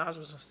sense. No, I was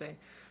just going to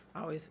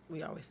say,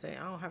 we always say,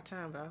 I don't have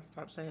time, but I'll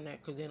stop saying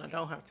that because then I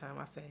don't have time.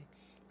 I say,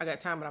 I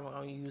got time, but I'm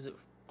going to use it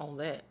on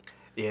that.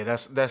 Yeah,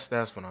 that's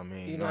what I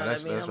mean. You know what I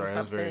mean? That's right.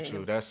 That's very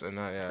true.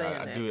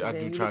 I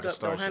do try to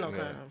start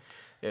shit.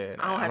 Yeah,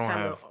 I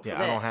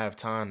don't have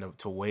time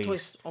to waste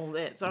twist on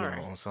that. Sorry,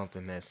 on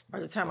something that's. Or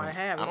the time I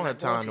have. I don't have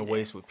time to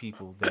waste with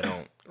people that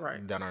don't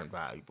right. that aren't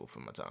valuable for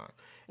my time.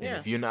 And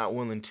if you're not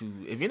willing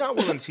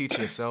to teach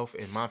yourself,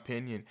 in my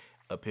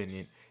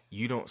opinion,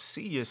 you don't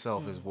see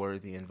yourself as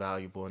worthy and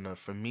valuable enough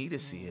for me to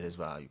see it as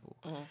valuable.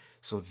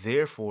 So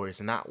therefore, it's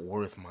not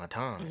worth my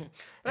time.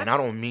 And I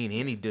don't mean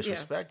any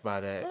disrespect by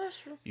that. Well, that's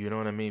true. You know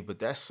what I mean? But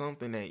that's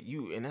something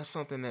that's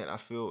something that I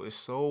feel is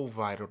so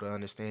vital to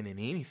understand in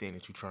anything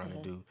that you're trying to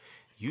do.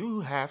 You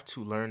have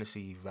to learn to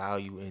see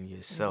value in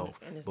yourself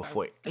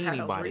before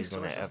anybody's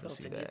going to ever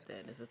see that.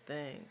 That is a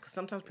thing. Because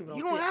sometimes people don't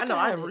You don't have to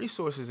have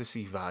resources to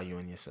see value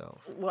in yourself.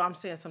 Well, I'm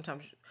saying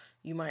sometimes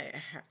you might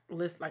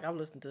listen, like I've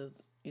listened to,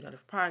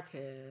 different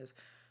podcasts,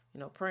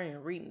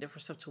 praying, reading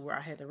different stuff to where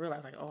I had to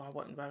realize, like, oh, I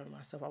wasn't valuing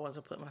myself. I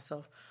wasn't putting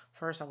myself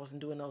first. I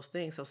wasn't doing those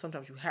things. So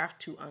sometimes you have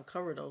to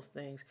uncover those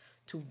things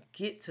to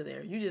get to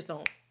there. You just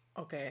don't,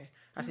 okay,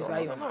 I see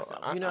value in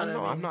myself. You know what I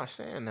mean? I'm not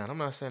saying that. I'm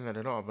not saying that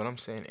at all. But I'm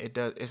saying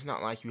it's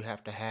not like you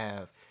have to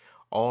have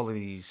all of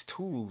these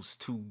tools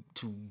to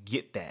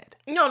get that.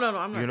 No,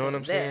 I'm not. You know what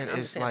I'm saying? I'm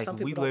it's like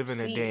we live in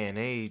a day and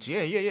age.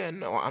 Yeah.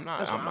 No, I'm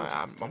not.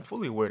 I'm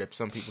fully aware that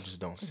some people just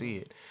don't see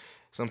it.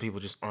 Some people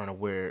just aren't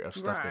aware of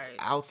stuff that's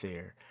out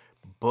there,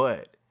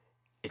 but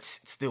it's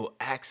still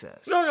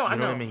access. No, you I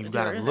know what I mean? You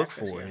gotta look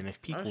for it, yeah. and if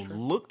people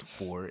looked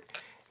for it,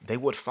 they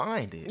would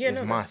find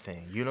it. My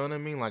thing. You know what I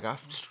mean? Like, I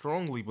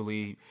strongly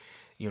believe,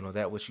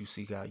 that what you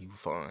seek out, you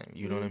find.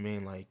 You know what I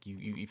mean? Like,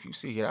 you if you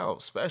seek it out,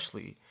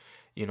 especially,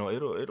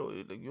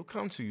 you'll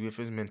come to you if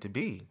it's meant to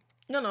be.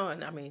 No,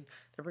 and I mean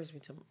that brings me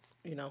to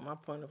my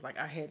point of, like,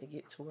 I had to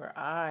get to where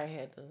I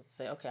had to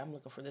say, okay, I'm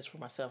looking for this for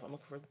myself. I'm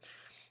looking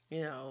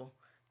for,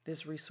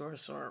 this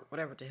resource or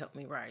whatever to help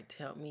me to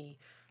help me,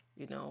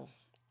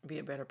 be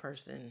a better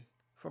person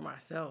for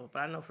myself.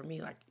 But I know for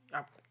me, like,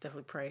 I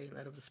definitely pray,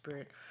 let up the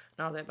Spirit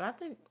and all that. But I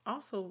think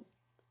also,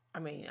 I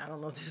mean, I don't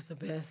know if this is the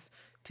best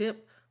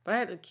tip, but I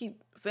had to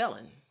keep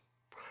failing.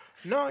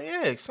 No,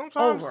 yeah,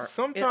 sometimes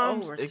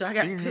experience I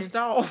got pissed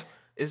off.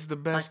 Is the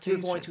best teacher.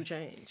 You're going to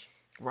change.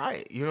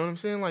 Right. You know what I'm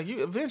saying? Like,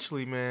 you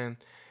eventually, man,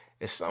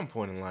 at some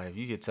point in life,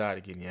 you get tired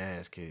of getting your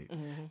ass kicked.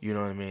 Mm-hmm. You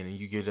know what I mean? And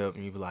you get up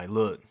and you be like,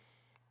 look,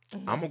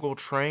 Mm-hmm. I'm going to go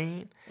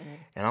train Mm-hmm.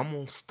 and I'm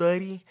going to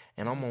study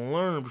and I'm going to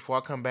learn before I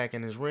come back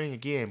in this ring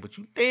again. But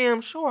you damn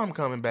sure I'm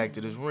coming back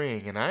to this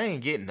ring and I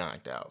ain't getting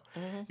knocked out.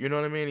 Mm-hmm. You know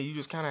what I mean? And you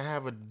just kind of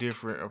have a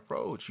different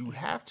approach. You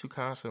have to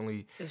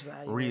constantly It's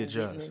value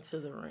readjust. getting into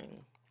the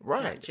ring.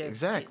 Right, Not just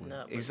exactly, getting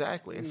up, but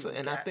exactly. And you so, even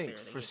and I got think there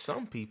to for get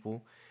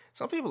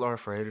some people are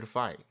afraid of the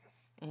fight.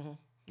 Mm-hmm.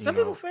 You Some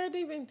know? people afraid to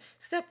even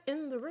step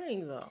in the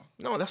ring, though.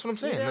 No, that's what I'm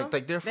saying. You know?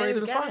 Like they're They afraid of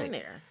even the got fight. in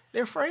there.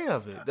 They're afraid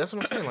of it. That's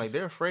what I'm saying. Like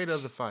they're afraid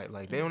of the fight.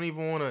 Like they don't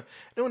even want to.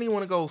 They don't even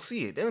want to go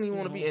see it. They don't even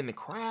want to be in the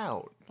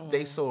crowd.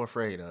 They so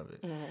afraid of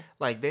it.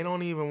 Like they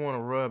don't even want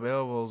to rub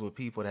elbows with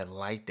people that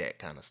like that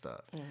kind of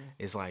stuff.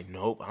 It's like,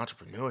 nope,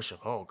 entrepreneurship.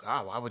 Oh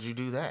God, why would you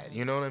do that?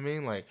 You know what I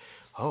mean? Like,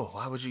 oh,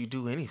 why would you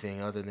do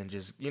anything other than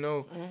just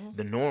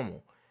the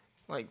normal?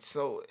 Like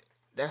so,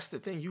 that's the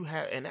thing you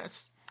have, and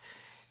that's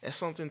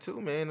something too,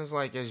 man. It's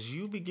like as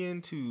you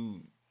begin to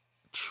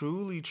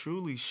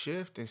truly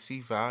shift and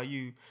see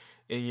value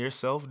in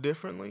yourself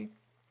differently,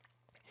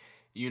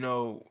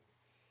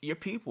 your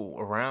people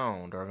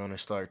around are going to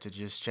start to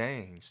just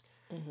change.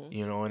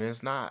 And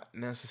it's not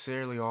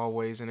necessarily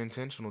always an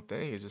intentional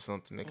thing. It's just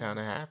something that kind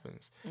of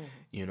happens,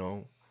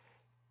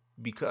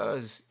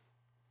 because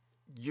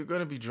you're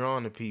going to be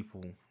drawn to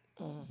people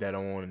that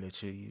don't want to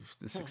achieve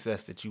the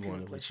success that you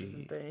want to Places and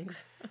achieve.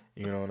 things.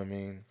 You know what I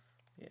mean?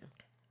 Yeah.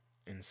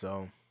 And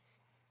so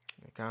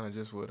it kind of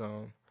just would,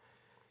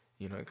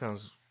 it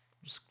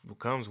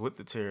comes with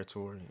the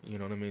territory. You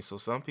know what I mean? So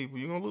some people,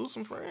 you're going to lose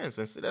some friends.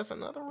 And so that's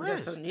another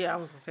risk. I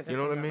was going to say that's what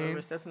I another mean?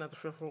 risk. That's another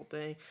fearful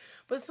thing.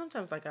 But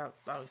sometimes, like I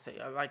always say,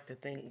 I like to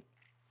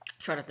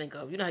try to think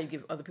of, how you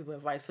give other people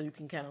advice so you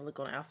can kind of look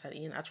on the outside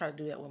in. I try to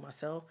do that with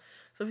myself.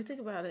 So if you think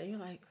about it, and you're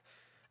like,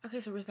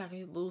 okay, so we're not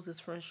going to lose this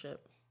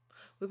friendship.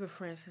 We've been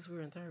friends since we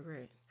were in 3rd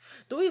grade.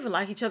 Do we even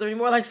like each other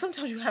anymore? Like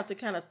sometimes you have to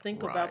kind of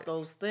think about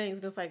those things.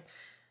 And it's like,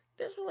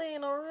 this really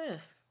ain't no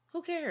risk.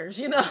 Who cares,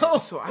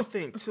 So I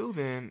think too,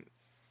 then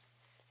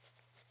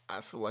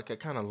I feel like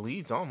it kind of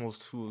leads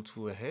almost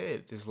to a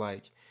head. It's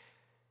like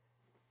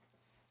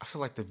I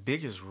feel like the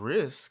biggest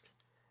risk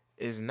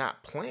is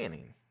not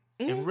planning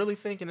and really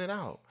thinking it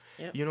out.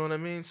 Yep. You know what I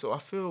mean? So I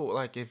feel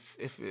like if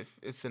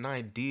it's an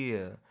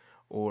idea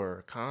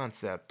or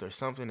concept or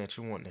something that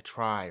you want to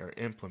try or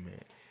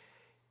implement,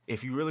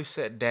 if you really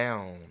sat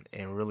down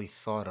and really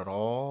thought it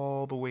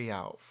all the way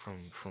out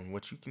from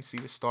what you can see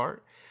to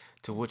start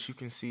to what you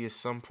can see at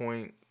some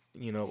point,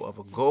 of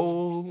a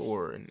goal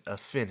or a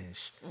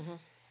finish,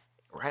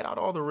 write out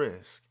all the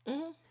risks.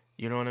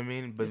 You know what I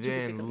mean? But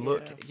then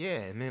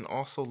and then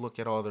also look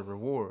at all the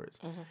rewards.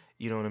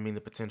 You know what I mean?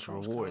 The potential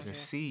rewards and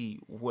see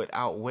what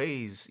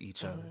outweighs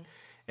each other.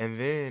 And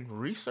then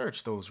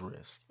research those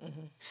risks.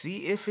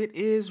 See if it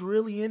is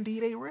really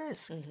indeed a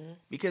risk.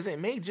 Because it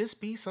may just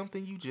be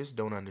something you just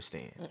don't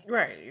understand.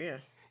 Right, yeah.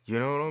 You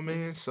know what I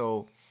mean?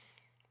 So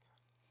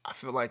I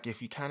feel like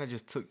if you kind of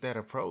just took that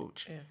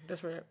approach. Yeah,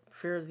 that's where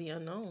fear of the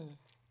unknown.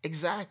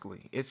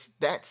 Exactly.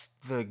 That's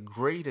the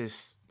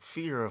greatest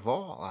fear of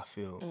all, I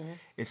feel.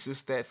 It's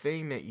just that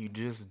thing that you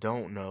just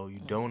don't know. You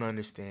don't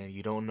understand.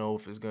 You don't know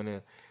if it's going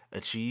to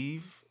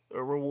achieve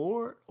a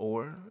reward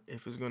or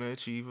if it's going to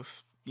achieve a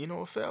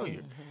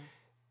failure.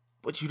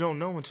 But you don't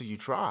know until you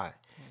try.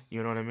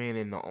 You know what I mean?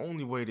 And the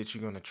only way that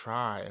you're going to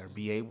try or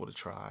be able to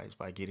try is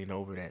by getting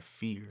over that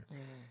fear.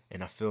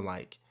 And I feel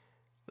like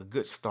a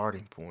good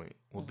starting point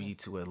will be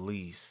to at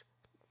least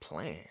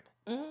plan.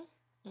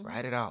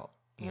 Write it out.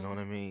 You know what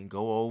I mean?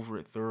 Go over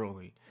it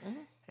thoroughly.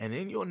 And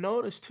then you'll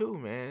notice too,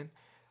 man,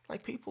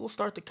 like people will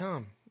start to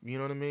come. You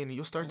know what I mean? And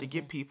you'll start to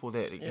get people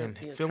that can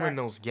fill in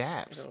those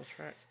gaps.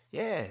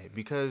 Yeah,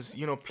 because,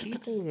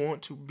 people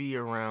want to be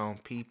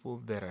around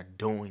people that are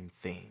doing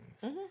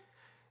things.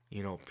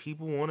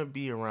 People want to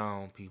be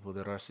around people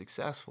that are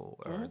successful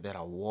or that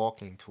are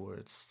walking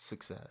towards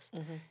success.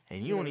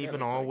 And you don't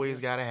even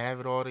always got to have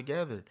it all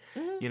together.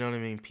 You know what I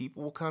mean?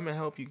 People will come and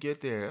help you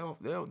get there.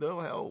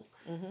 They'll help.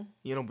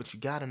 But you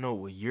got to know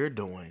what you're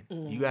doing.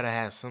 You got to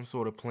have some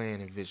sort of plan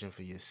and vision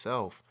for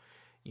yourself,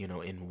 in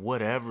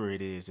whatever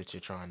it is that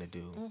you're trying to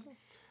do.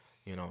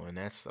 And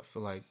that's, I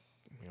feel like,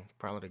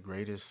 probably the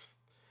greatest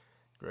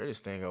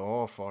thing of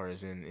all, far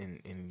as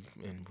in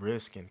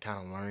risk and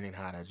kind of learning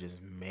how to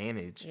just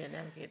manage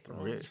navigate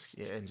through risk,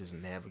 and just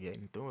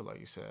navigating through it, like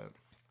you said.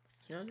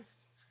 Yeah,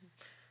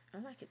 I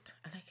like it.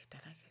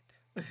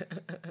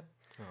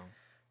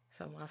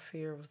 So my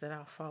fear was that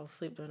I'll fall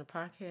asleep during the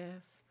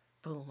podcast.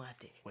 Boom, I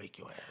did. Wake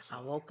your ass I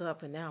up. woke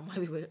up and now I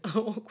might be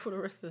awoke for the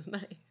rest of the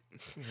night.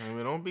 I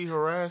mean, don't be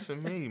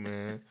harassing me,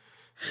 man.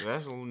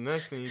 That's the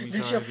next thing you be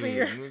That's trying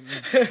your to fear?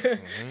 do.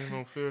 Ain't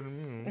no fear to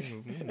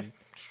me.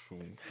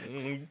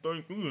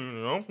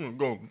 I'm gonna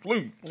go to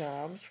sleep. No,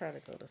 I'm trying to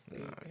go to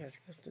sleep. I got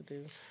stuff to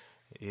do.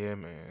 Yeah,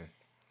 man.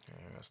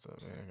 I got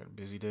stuff, man. I got a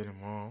busy day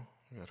tomorrow.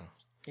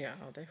 Yeah,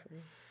 all day for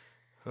you.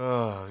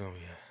 Oh, it's gonna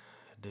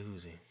be a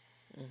doozy.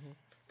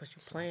 But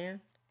you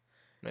plan?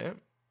 Man,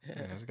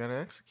 I just gotta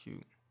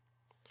execute.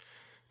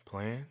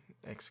 Plan,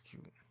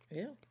 execute.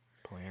 Yeah.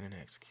 plan and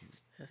execute.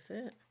 That's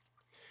it.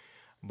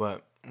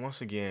 But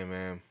once again,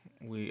 man,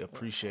 we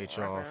appreciate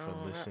y'all for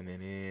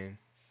listening in.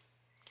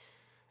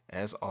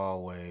 As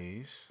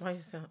always. Why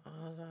you sound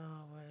as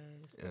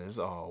always? As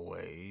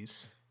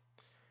always.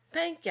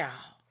 Thank y'all.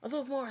 A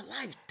little more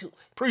life to it.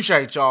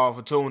 Appreciate y'all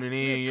for tuning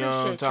in. You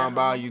know what I'm talking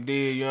about? You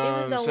did, you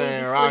know what I'm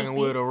saying? Rocking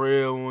with a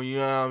real one, you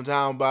know what I'm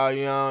talking about?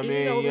 You know what I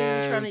mean? Even though we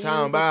were trying to use the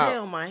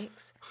lapel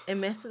mics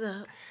and messed it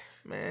up.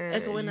 Man,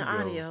 echoing the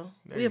audio.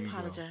 We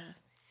apologize.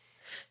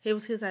 It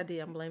was his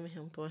idea. I'm blaming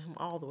him, throwing him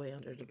all the way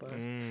under the bus,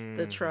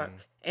 the truck,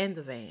 and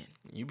the van.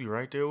 You be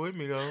right there with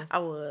me, though. I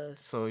was.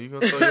 So you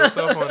gonna throw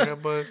yourself on that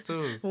bus,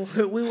 too.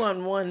 We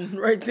won one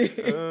right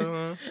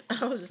there.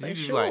 I was just like,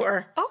 sure. Like,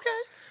 okay.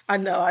 I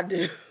know, I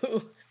do.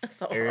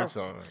 So every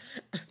time.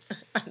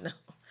 I know.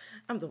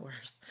 I'm the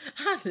worst.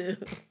 I do.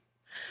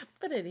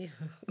 But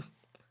anywho,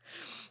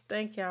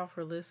 thank y'all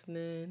for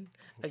listening.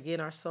 Again,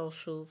 our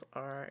socials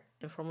are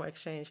Informal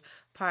Exchange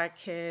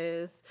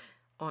Podcast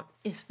on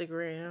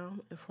Instagram,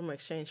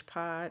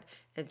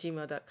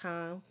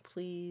 informalexchangepod@gmail.com.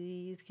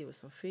 Please give us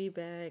some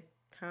feedback,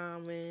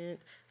 comment,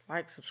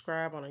 like,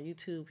 subscribe on our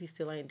YouTube. He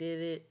still ain't did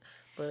it,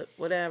 but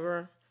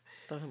whatever.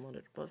 Throw him under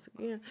the bus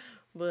again.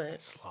 But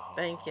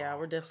thank y'all.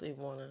 We definitely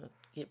want to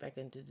get back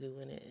into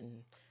doing it.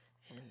 And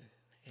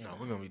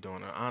we're going to be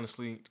doing it.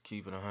 Honestly,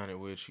 keeping 100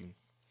 with you,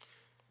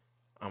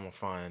 I'm going to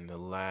find the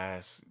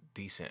last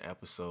decent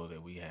episode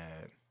that we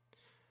had,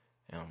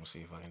 and I'm going to see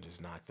if I can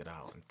just knock it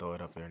out and throw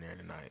it up there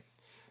tonight.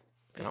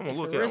 And I'm gonna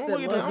look at. I'm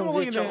gonna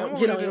get on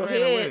your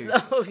head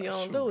if you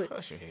don't do it.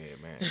 Hush your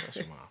head, man. Hush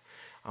your mouth.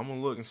 I'm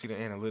gonna look and see the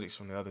analytics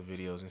from the other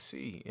videos and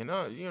see, you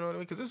know what I mean?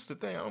 Because this is the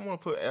thing. I don't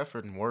want to put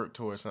effort and work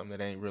towards something that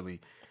ain't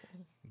really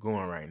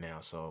going right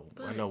now. So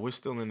I know we're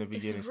still in the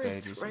beginning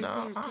stages. Right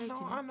no,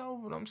 I know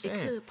what I'm saying.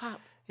 It could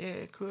pop. Yeah,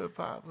 it could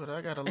pop, but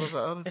I got a lot of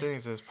other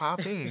things that's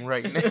popping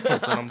right now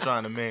that I'm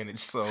trying to manage.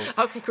 So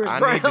I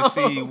need to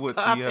see what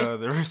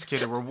the risk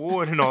and the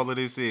reward and all of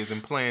this is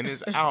and plan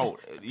this out,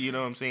 you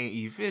know what I'm saying,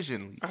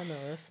 efficiently. I know,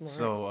 that's smart.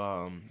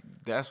 So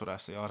that's what I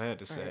say, all that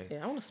to say. Right,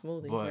 yeah, I want a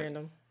smoothie,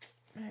 random.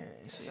 Man,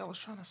 see, I was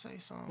trying to say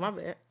something. My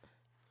bad.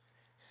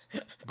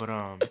 But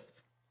I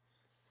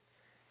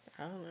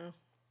don't know.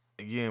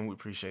 Again, we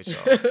appreciate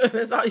y'all.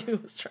 That's all you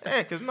was trying.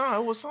 Yeah, because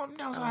it was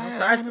something else I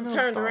had. I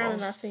turned around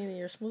and I seen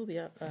your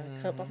smoothie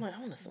cup. I'm like,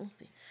 I want a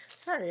smoothie.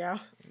 Sorry, y'all.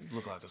 You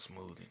look like a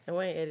smoothie. And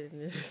we ain't editing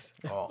this.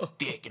 All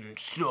thick and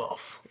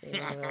stuff.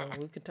 Yeah,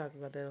 we could talk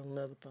about that on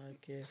another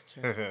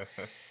podcast.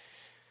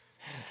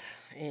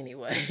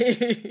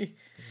 Anyway.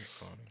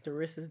 The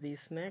rest of these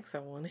snacks I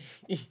want to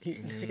eat.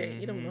 I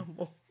can't eat them no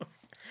more.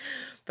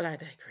 But I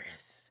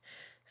digress.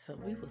 So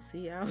we will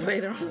see y'all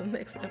later on the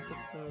next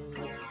episode.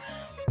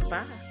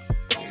 Bye.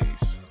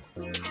 Peace.